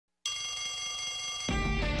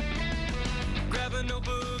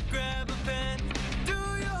notebook, grab a pen. Do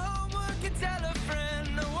your homework and tell a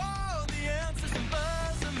friend. Know all the answers and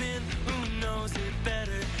buzz them in. Who knows it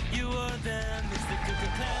better, you or them? It's the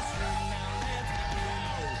classroom. Now let's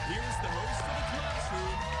begin. Here's the host of the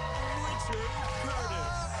classroom, Richard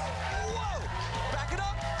Curtis. Whoa! Back it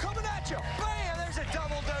up, coming at you. Bam! There's a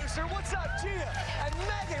double doser. What's up, Gia and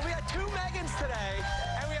Megan? We got 2 Megans today,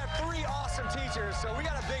 and we have 3 awesome teachers, so we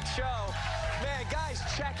got a big show. Man, guys,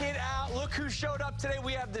 check it out. Look who showed up today.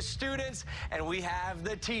 We have the students and we have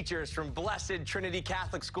the teachers from Blessed Trinity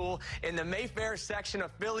Catholic School in the Mayfair section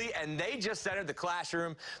of Philly, and they just entered the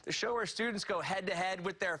classroom, the show where students go head-to-head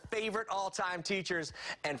with their favorite all-time teachers,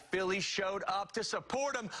 and Philly showed up to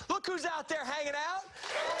support them. Look who's out there hanging out.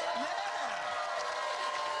 Yeah!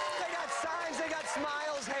 They got signs, they got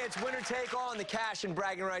smiles. Hey, it's winner take all in the cash and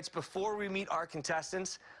bragging rights. Before we meet our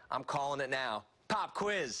contestants, I'm calling it now. Pop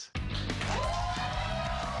quiz.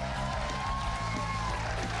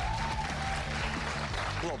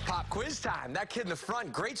 A little pop quiz time. That kid in the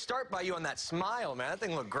front, great start by you on that smile, man. That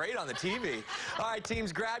thing looked great on the TV. All right,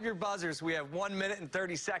 teams, grab your buzzers. We have 1 minute and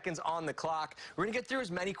 30 seconds on the clock. We're going to get through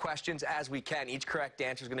as many questions as we can. Each correct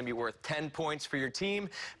answer is going to be worth 10 points for your team.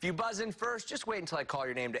 If you buzz in first, just wait until I call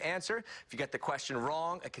your name to answer. If you get the question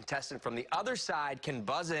wrong, a contestant from the other side can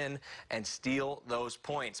buzz in and steal those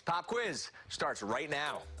points. Pop quiz starts right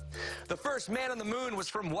now. The first man on the moon was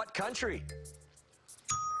from what country?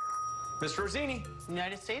 Miss Rosini.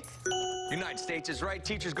 United States. United States is right.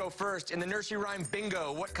 Teachers go first. In the nursery rhyme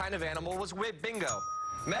bingo, what kind of animal was with bingo?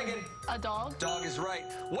 Megan. A dog. Dog is right.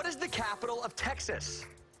 What is the capital of Texas?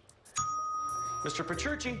 Mr.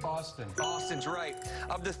 Petrucci. Austin. Austin's right.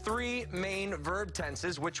 Of the 3 main verb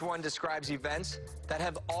tenses, which one describes events that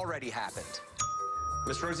have already happened?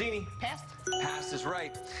 Miss Rosini. Past. Past is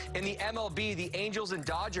right. In the MLB, the Angels and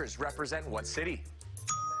Dodgers represent what city?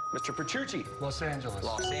 Mr. Petrucci. Los Angeles.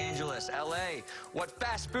 Los Angeles, L.A. What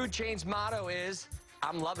fast food chain's motto is,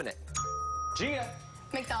 I'm loving it? Gia.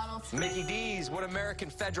 McDonald's. Mickey D's. What American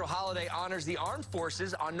federal holiday honors the armed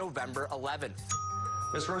forces on November 11th?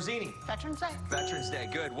 Miss Rosini. Veterans Day. Veterans Day,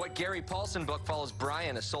 good. What Gary Paulson book follows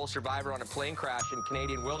Brian, a sole survivor on a plane crash in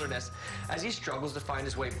Canadian wilderness, as he struggles to find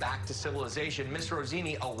his way back to civilization? Miss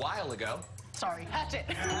Rosini, a while ago. Sorry, Hatchet.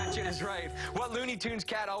 Hatchet is right. What Looney Tunes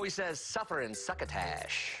cat always says, suffer and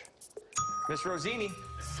succotash? Miss Rosini.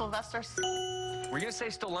 Sylvester. Were you going to say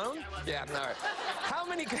Stallone? Yeah, all right. How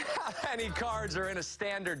many cards are in a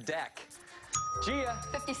standard deck? Gia.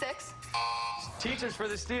 56. Teachers for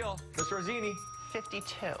the steal. Miss Rosini.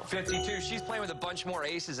 52. 52. She's playing with a bunch more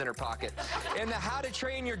aces in her pocket. In the How to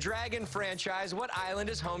Train Your Dragon franchise, what island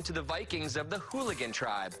is home to the Vikings of the Hooligan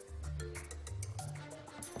tribe?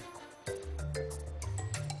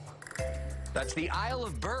 That's the Isle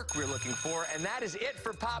of Burke we're looking for, and that is it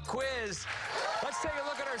for Pop Quiz. Let's take a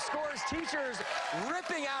look at our scores. Teachers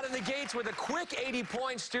ripping out of the gates with a quick 80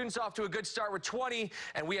 points. Students off to a good start with 20.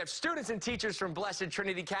 And we have students and teachers from Blessed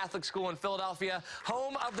Trinity Catholic School in Philadelphia,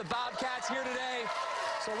 home of the Bobcats, here today.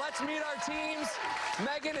 So let's meet our teams.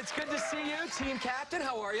 Megan, it's good to see you. Team captain,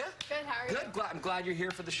 how are you? Good, how are you? Good. I'm glad you're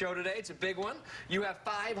here for the show today. It's a big one. You have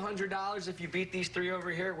 $500 if you beat these 3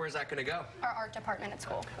 over here. Where's that going to go? Our art department at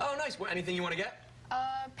school. Oh, nice. Anything you want to get?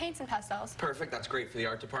 Paints and pastels. Perfect. That's great for the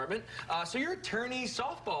art department. So you're a tourney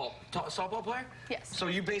softball player? Yes. So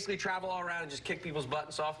you basically travel all around and just kick people's butt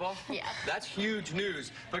in softball? Yeah. That's huge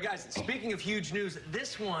news. But guys, speaking of huge news,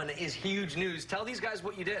 this one is huge news. Tell these guys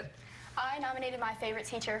what you did. I nominated my favorite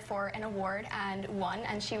teacher for an award and won,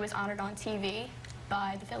 and she was honored on TV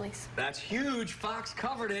by the Phillies. That's huge. Fox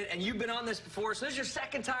covered it, and you've been on this before, so this is your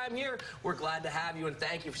 2nd time here. We're glad to have you, and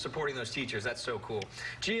thank you for supporting those teachers. That's so cool.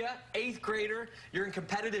 Gia, 8th grader, you're in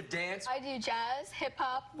competitive dance. I do jazz,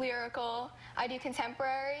 hip-hop, lyrical. I do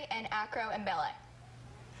contemporary and acro and ballet.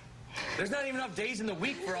 There's not even enough days in the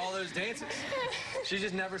week for all those dances. She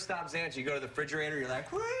just never stops dancing. You go to the refrigerator, you're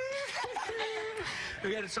like, woo!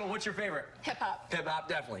 So what's your favorite? Hip-hop. Hip-hop,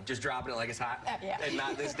 definitely. Just dropping it like it's hot. Yeah. And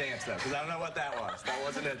not this dance, though, because I don't know what that was. That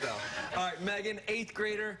wasn't it, though. All right, Megan, 8th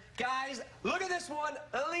grader. Guys, look at this one.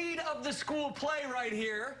 The lead of the school play right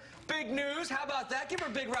here. Big news. How about that? Give her a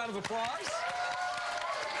big round of applause.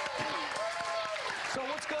 So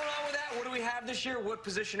what's going on with that? What do we have this year? What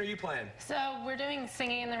position are you playing? So we're doing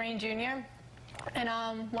Singing in the Rain Junior.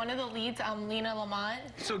 And one of the leads, Lena Lamont.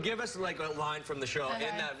 So give us like a line from the show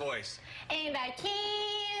in that voice. And I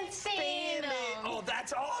can't stand them. Oh,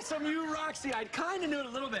 that's awesome. You, Roxy. I kind of knew it a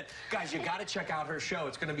little bit. Guys, you got to check out her show.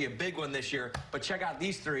 It's going to be a big one this year. But check out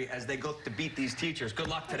these 3 as they go to beat these teachers. Good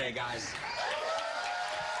luck today, guys.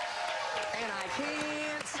 And I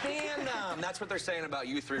can't stand them. That's what they're saying about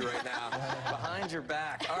you three right now. Behind your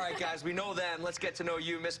back. All right, guys, we know them. Let's get to know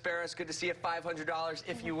you. Miss Barris, good to see you. $500.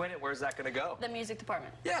 If you win it, where's that going to go? The music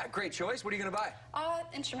department. Yeah, great choice. What are you going to buy?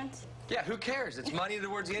 Instruments. Yeah, who cares? It's money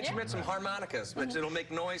towards the instruments, some harmonicas, but it'll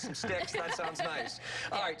make noise, some sticks. That sounds nice.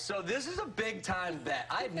 All right, so this is a big-time bet.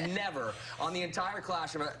 I've never, on the entire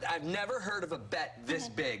classroom, I've never heard of a bet this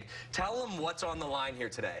big. Tell them what's on the line here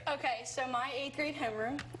today. Okay, so my 8th grade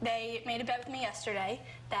homeroom, they made a bet with me yesterday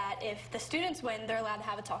that if the students win, they're allowed to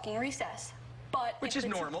have a talking recess. Which is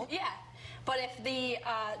normal. Yeah. But if the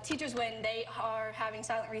teachers win, they are having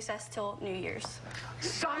silent recess till New Year's.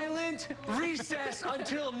 Silent recess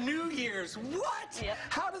until New Year's. What? Yep.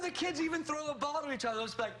 How do the kids even throw a ball to each other?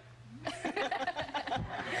 It's like, that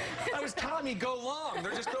was Tommy, go long.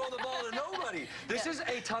 They're just throwing the ball to nobody. This is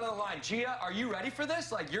a ton of the line. Gia, are you ready for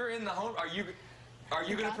this? Like, you're in the home. Are you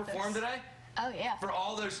going to perform today? Oh, yeah. For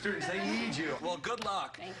all those students, they need you. Well, good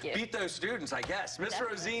luck. Thank you. Beat those students, I guess. Miss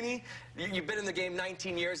Rosini, you've been in the game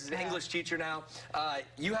 19 years as an English teacher now.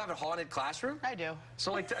 You have a haunted classroom? I do.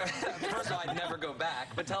 So, like, first of all, I'd never go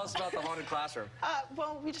back, but tell us about the haunted classroom.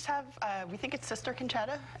 Well, we just have, we think it's Sister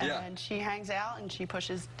Conchetta, and she hangs out, and she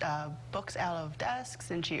pushes books out of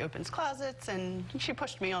desks, and she opens closets, and she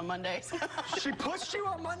pushed me on Mondays. She pushed you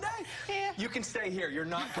on Monday? Yeah. You can stay here. You're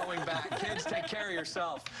not going back. Kids, take care of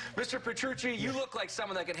yourself. Mr. Petrucci, you look like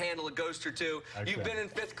someone that can handle a ghost or two. Okay. You've been in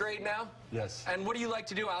 5th grade now? Yes. And what do you like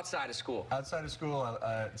to do outside of school? Outside of school,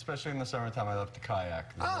 especially in the summertime, I love to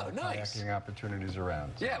kayak. There's a lot of nice. kayaking opportunities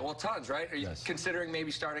around. Yeah, well, tons, right? Are you Yes. considering maybe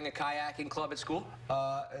starting a kayaking club at school?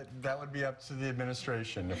 That would be up to the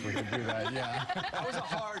administration if we could do that, yeah. That was a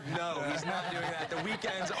hard no. He's not doing that. The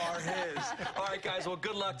weekends are his. All right, guys, well,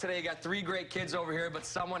 good luck today. You got 3 great kids over here, but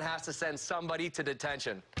someone has to send somebody to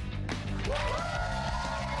detention.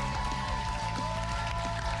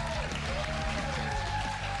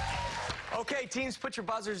 Okay, teams, put your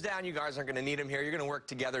buzzers down. You guys aren't going to need them here. You're going to work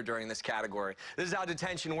together during this category. This is how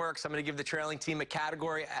detention works. I'm going to give the trailing team a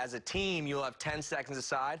category. As a team, you'll have 10 seconds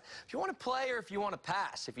aside. If you want to play or if you want to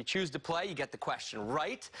pass. If you choose to play, you get the question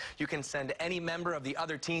right. You can send any member of the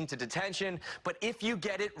other team to detention. But if you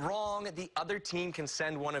get it wrong, the other team can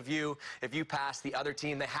send one of you. If you pass the other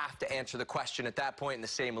team, they have to answer the question at that point, and the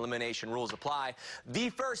same elimination rules apply. The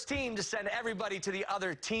first team to send everybody to the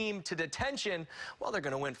other team to detention, well, they're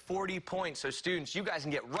going to win 40 points. So students, you guys can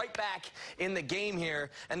get right back in the game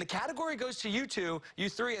here. And the category goes to you two, you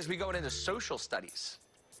three, as we go into social studies.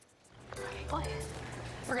 Play.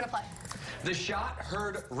 We're going to play. The shot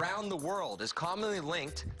heard round the world is commonly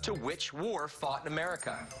linked to which war fought in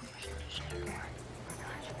America?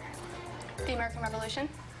 The American Revolution.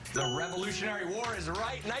 The Revolutionary War is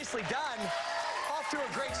right. Nicely done. Off to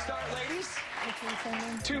a great start, ladies.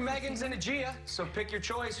 2 Megans and a Gia, so pick your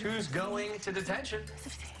choice. Who's going to detention?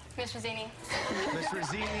 Miss Rosini. Miss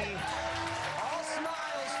Rosini, all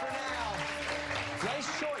smiles for now.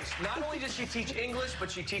 Nice choice. Not only does she teach English,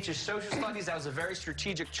 but she teaches social studies. That was a very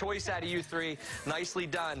strategic choice out of you three. Nicely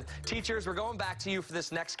done. Teachers, we're going back to you for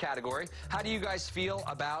this next category. How do you guys feel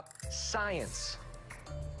about science?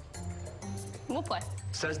 We'll play.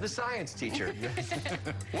 Says the science teacher.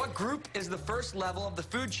 What group is the first level of the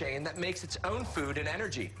food chain that makes its own food and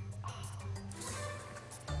energy?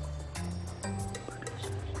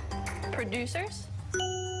 Producers.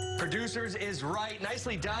 Producers is right.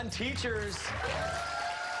 Nicely done, teachers.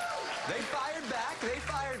 They fired back. They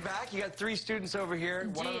fired back. You got 3 students over here.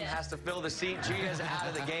 One of them has to fill the seat. Gia's out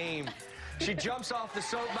of the game. She jumps off the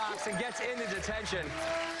soapbox and gets into detention.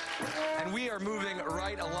 And we are moving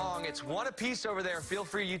right along. It's 1 apiece over there. Feel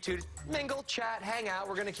free, you two, to mingle, chat, hang out.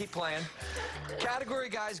 We're going to keep playing. Category,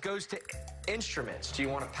 guys, goes to instruments. Do you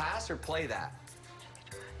want to pass or play that?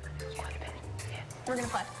 We're going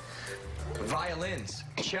to play. Violins,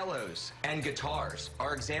 cellos, and guitars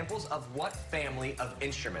are examples of what family of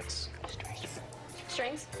instruments?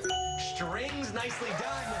 Strings. Strings, nicely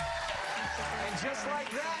done. And just like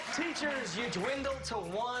that, teachers, you dwindle to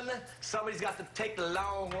 1. Somebody's got to take the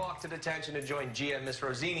long walk to detention to join Gia and Miss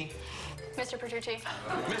Rosini. Mr. Petrucci.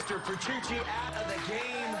 Mr. Petrucci out of the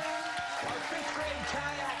game. Our 5th grade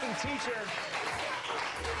kayaking teacher.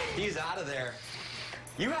 He's out of there.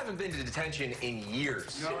 You haven't been to detention in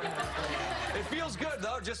years. No. It feels good,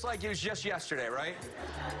 though, just like it was just yesterday, right?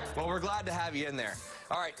 Well, we're glad to have you in there.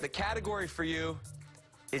 All right, the category for you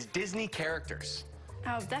is Disney characters.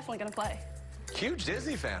 Oh, definitely going to play. Huge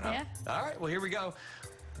Disney fan, huh? Yeah. All right, well, here we go.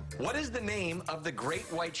 What is the name of the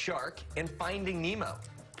great white shark in Finding Nemo?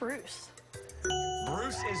 Bruce.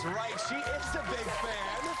 Bruce is right. She is a big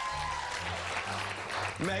fan.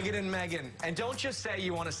 Megan and Megan. And don't just say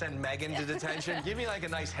you want to send Megan to detention. Give me like a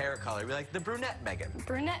nice hair color. Be like the brunette Megan.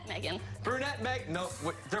 Brunette Megan. Brunette Megan. No,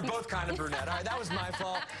 they're both kind of brunette. All right, that was my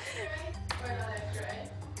fault.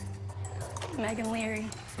 Megan Leary.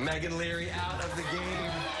 Megan Leary out of the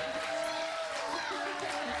game.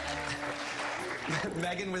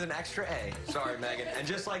 Megan with an extra A. Sorry, Megan. And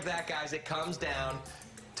just like that, guys, it comes down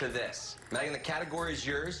to this. Megan, the category is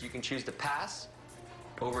yours. You can choose to pass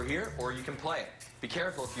over here, or you can play it. Be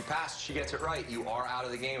careful, if you pass, she gets it right, you are out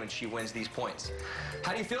of the game and she wins these points.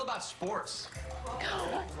 How do you feel about sports?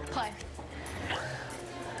 Play.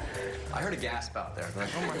 I heard a gasp out there. Like,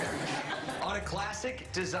 oh my gosh. On a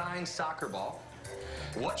classic design soccer ball,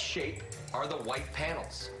 what shape are the white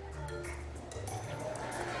panels?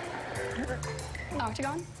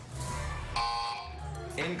 Octagon.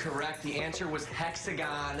 Incorrect. The answer was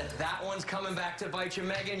hexagon. That one's coming back to bite you,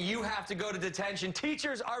 Megan. You have to go to detention.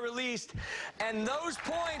 Teachers are released, and those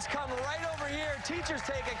points come right over here. Teachers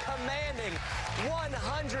take a commanding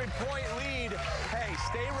 100-point lead. Hey,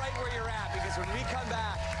 stay right where you're at, because when we come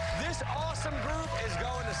back, this awesome group is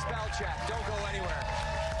going to spell check. Don't go anywhere.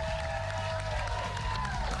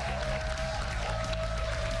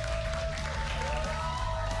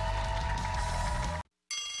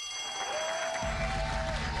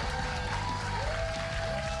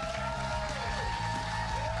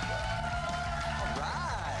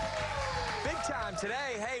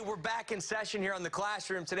 Today, hey, we're back in session here on the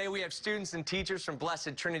classroom. Today we have students and teachers from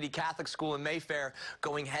Blessed Trinity Catholic School in Mayfair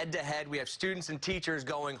going head-to-head. We have students and teachers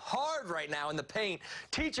going hard right now in the paint.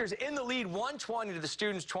 Teachers in the lead, 120 to the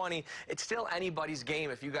students 20. It's still anybody's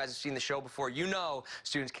game. If you guys have seen the show before, you know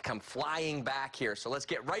students can come flying back here. So let's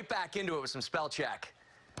get right back into it with some spell check.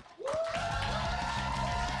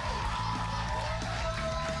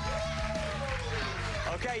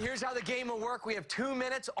 Okay, here's how the game will work. We have 2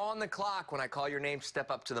 minutes on the clock. When I call your name,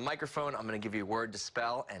 step up to the microphone. I'm going to give you a word to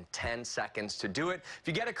spell and 10 seconds to do it. If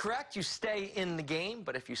you get it correct, you stay in the game.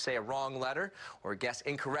 But if you say a wrong letter or guess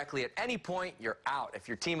incorrectly at any point, you're out. If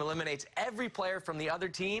your team eliminates every player from the other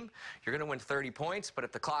team, you're going to win 30 points. But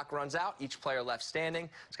if the clock runs out, each player left standing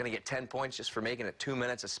is going to get 10 points just for making it 2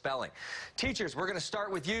 minutes of spelling. Teachers, we're going to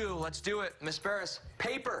start with you. Let's do it. Miss Barris,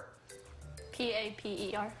 paper.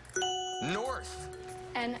 P-A-P-E-R. North.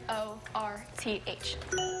 N-O-R-T-H.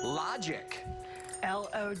 Logic.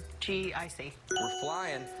 L-O-G-I-C. We're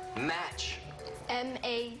flying. Match.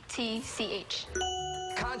 M-A-T-C-H.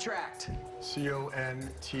 Contract. C-O-N-T-R-A-C-T.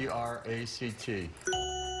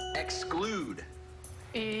 Exclude.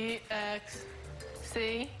 E-X-C-L-O.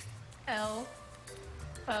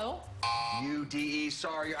 U-D-E.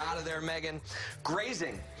 Sorry, you're out of there, Megan.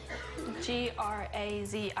 Grazing.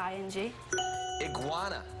 G-R-A-Z-I-N-G.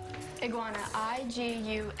 Iguana. Iguana.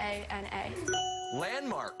 I-G-U-A-N-A.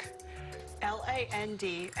 Landmark.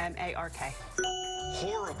 L-A-N-D-M-A-R-K.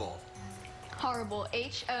 Horrible. Horrible.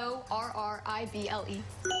 H-O-R-R-I-B-L-E.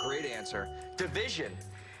 Great answer. Division.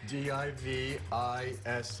 D-I-V-I-S-I-O-N.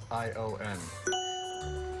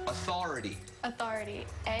 Authority. Authority.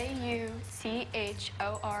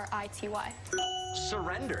 A-U-T-H-O-R-I-T-Y.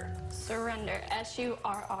 Surrender. Surrender.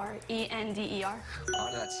 S-U-R-R-E-N-D-E-R.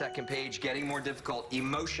 On to that second page, getting more difficult.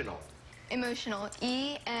 Emotional. Emotional.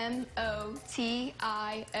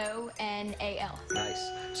 E-M-O-T-I-O-N-A-L. Nice.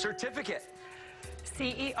 Certificate.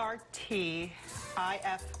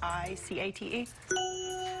 C-E-R-T-I-F-I-C-A-T-E.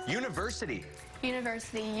 University.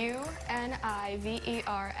 University.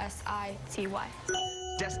 U-N-I-V-E-R-S-I-T-Y.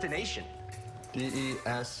 Destination.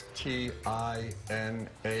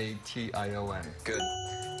 D-E-S-T-I-N-A-T-I-O-N. Good.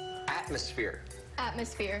 Atmosphere.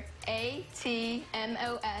 Atmosphere.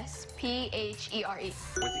 A-T-M-O-S-P-H-E-R-E.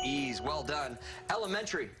 With ease. Well done.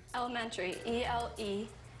 Elementary. Elementary.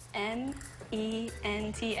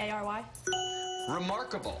 E-L-E-M-E-N-T-A-R-Y.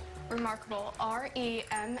 Remarkable. Remarkable.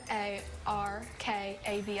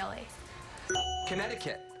 R-E-M-A-R-K-A-B-L-E.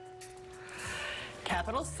 Connecticut.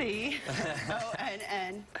 Capital C-O-N-N-I-C.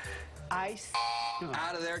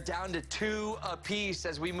 Out of there, down to 2 apiece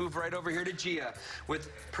as we move right over here to Gia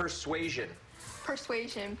with persuasion.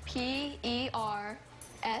 Persuasion. P-E-R-S-U-S.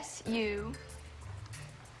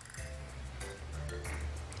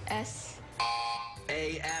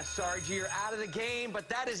 A-S. Sorry, G, you're out of the game, but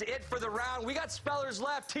that is it for the round. We got spellers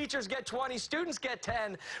left. Teachers get 20, students get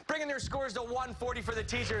 10, bringing their scores to 140 for the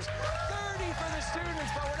teachers, 30 for the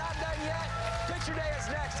students, but we're not done yet. Picture day is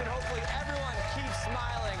next, and hopefully everyone keeps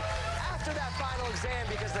smiling after that final exam,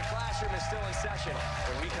 because the classroom is still in session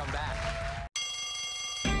when we come back.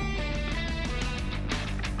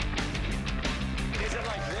 Is it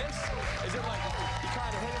like this? Is it like you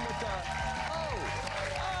kind of hit him with the, oh,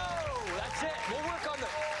 that's it. We'll work on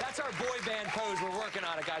that's our boy band pose we're working on.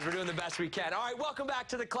 guys. We're doing the best we can. All right, welcome back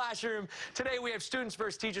to the classroom. Today we have students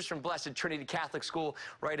versus teachers from Blessed Trinity Catholic School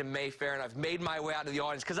right in Mayfair, and I've made my way out to the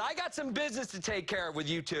audience because I got some business to take care of with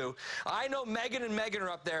you two. I know Megan and Megan are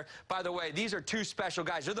up there. By the way, these are two special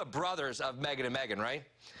guys. They're the brothers of Megan and Megan, right?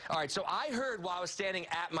 All right, so I heard while I was standing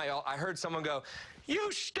at my altar, I heard someone go,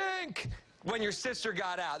 "You stink," when your sister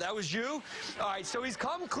got out. That was you? All right, so he's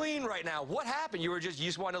come clean right now. What happened? You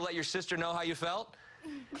just wanted to let your sister know how you felt?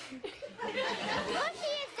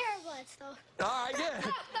 All right, yeah.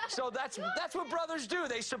 So that's what brothers do.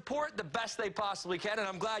 They support the best they possibly can, and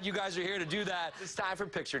I'm glad you guys are here to do that. It's time for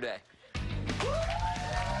Picture Day.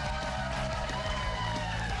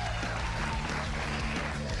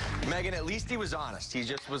 Megan, at least he was honest. He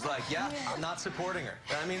just was like, yeah, I'm not supporting her.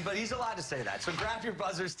 I mean, but he's allowed to say that. So grab your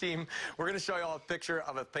buzzers, team. We're going to show you all a picture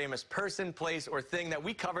of a famous person, place, or thing that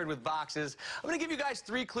we covered with boxes. I'm going to give you guys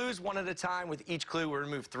 3 clues, one at a time. With each clue, we'll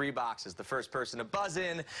remove 3 boxes. The first person to buzz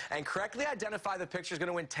in and correctly identify the picture is going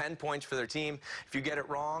to win 10 points for their team. If you get it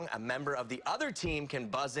wrong, a member of the other team can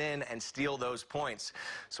buzz in and steal those points.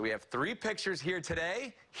 So we have 3 pictures here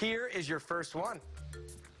today. Here is your first one.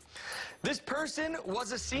 This person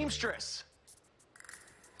was a seamstress.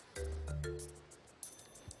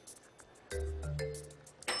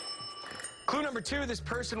 Clue number 2, this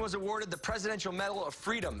person was awarded the Presidential Medal of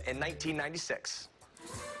Freedom in 1996.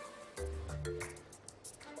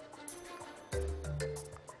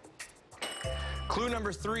 Clue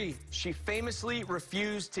number 3, she famously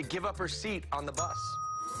refused to give up her seat on the bus.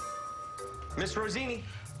 Miss Rosini.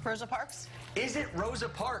 Rosa Parks. Is it Rosa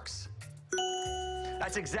Parks?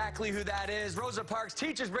 That's exactly who that is. Rosa Parks.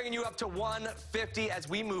 Teachers bringing you up to 150 as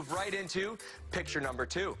we move right into picture number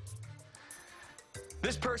 2.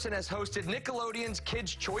 This person has hosted Nickelodeon's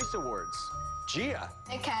Kids' Choice Awards. Gia.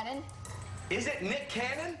 Nick Cannon. Is it Nick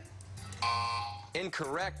Cannon?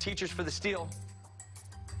 Incorrect. Teachers for the steal.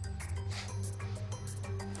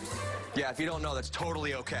 Yeah, if you don't know, that's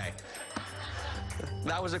totally okay.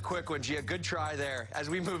 That was a quick one, Gia. Good try there. As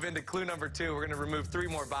we move into clue number 2, we're going to remove 3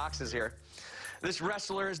 more boxes here. This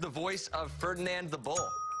wrestler is the voice of Ferdinand the Bull.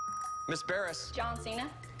 Miss Barris. John Cena.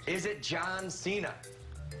 Is it John Cena?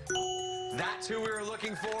 That's who we were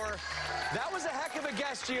looking for. That was a heck of a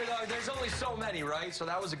guess, Gia, though. There's only so many, right? So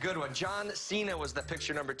that was a good one. John Cena was the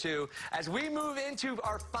picture number 2. As we move into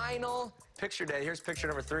our final picture day, here's picture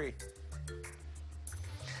number 3.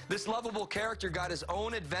 This lovable character got his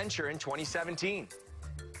own adventure in 2017.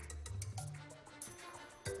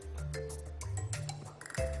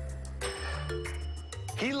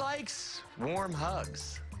 He likes warm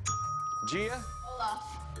hugs. Gia? Olaf.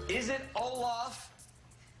 Is it Olaf?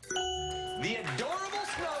 The adorable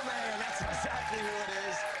snowman. That's exactly who it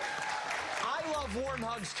is. I love warm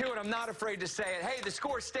hugs, too, and I'm not afraid to say it. Hey, the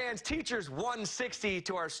score stands. Teachers 160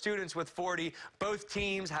 to our students with 40. Both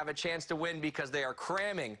teams have a chance to win because they are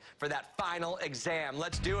cramming for that final exam.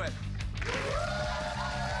 Let's do it.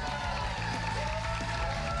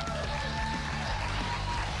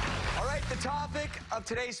 The topic of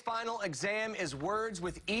today's final exam is words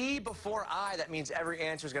with E before I. That means every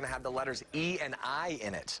answer is going to have the letters E and I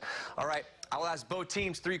in it. All right, I will ask both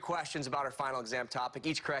teams 3 questions about our final exam topic.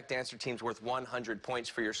 Each correct answer team's worth 100 points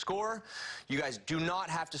for your score. You guys do not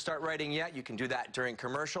have to start writing yet. You can do that during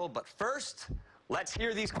commercial. But first, let's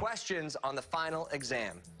hear these questions on the final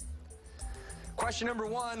exam. Question number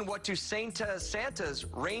 1, what do Santa's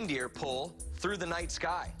reindeer pull through the night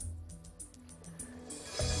sky?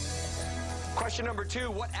 Question number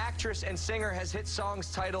 2, what actress and singer has hit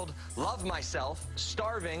songs titled Love Myself,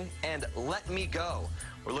 Starving, and Let Me Go?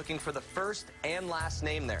 We're looking for the first and last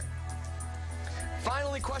name there.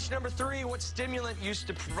 Finally, question number 3, what stimulant used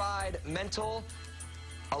to provide mental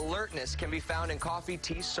alertness can be found in coffee,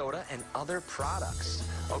 tea, soda, and other products?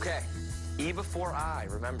 Okay, E before I.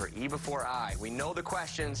 Remember, E before I. We know the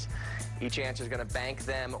questions. Each answer is going to bank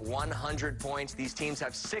them 100 points. These teams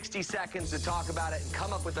have 60 seconds to talk about it and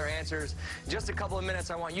come up with their answers. In just a couple of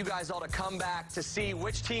minutes, I want you guys all to come back to see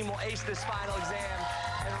which team will ace this final exam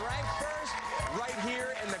and rank first right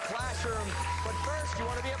here in the classroom. But first, you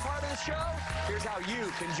want to be a part of the show? Here's how you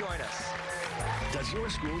can join us. Does your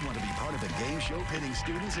school want to be part of a game show pitting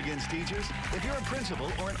students against teachers? If you're a principal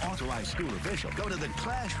or an authorized school official, go to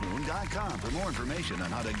theclassroom.com for more information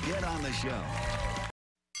on how to get on the show.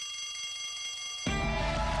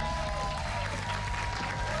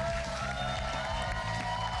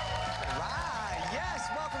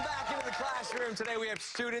 Room. Today we have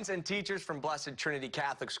students and teachers from Blessed Trinity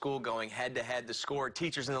Catholic School going head-to-head. The score,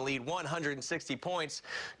 teachers in the lead, 160 points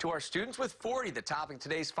to our students with 40. The topic of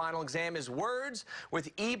today's final exam is words with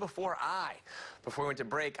E before I. Before we went to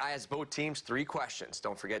break, I asked both teams 3 questions.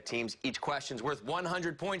 Don't forget, teams, each question's worth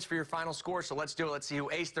 100 points for your final score, so let's do it. Let's see who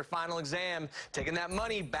aced their final exam, taking that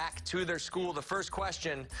money back to their school. The first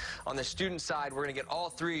question on the student side, we're going to get all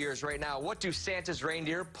 3 years right now. What do Santa's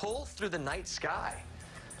reindeer pull through the night sky?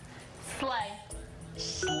 Sleigh.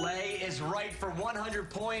 Sleigh is right for 100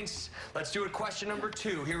 points. Let's do it. Question number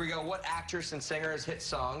 2. Here we go. What actress and singer has hit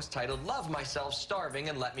songs titled Love Myself, Starving,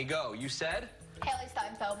 and Let Me Go? You said? Haley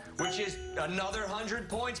Steinfeld. Which is another 100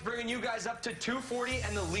 points, bringing you guys up to 240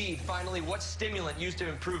 and the lead. Finally, what stimulant used to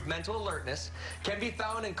improve mental alertness can be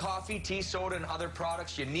found in coffee, tea, soda, and other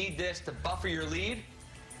products? You need this to buffer your lead.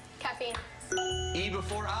 Caffeine. E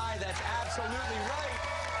before I. That's absolutely right.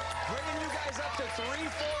 Bringing you guys up to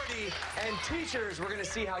 340. And teachers, we're going to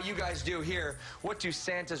see how you guys do here. What do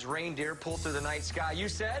Santa's reindeer pull through the night sky? You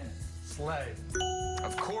said? Sleigh.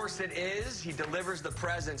 Of course it is. He delivers the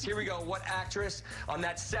presents. Here we go. What actress on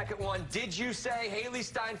that second one did you say? Haley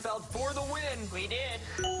Steinfeld for the win. We did.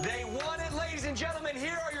 They won it, ladies and gentlemen.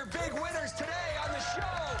 Here are your big winners today on the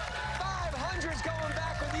show. 500's going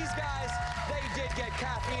back with these guys. They did get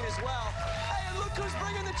caffeine as well. Hey, and look who's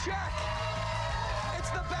bringing the check. It's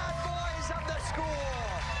the bad boys of the school.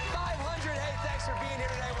 500. Hey, thanks for being here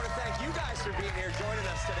today. I want to thank you guys for being here, joining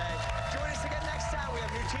us today. Join us again next time. We have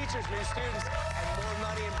new teachers, new students, and more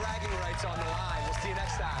money and bragging rights on the line. We'll see you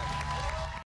next time.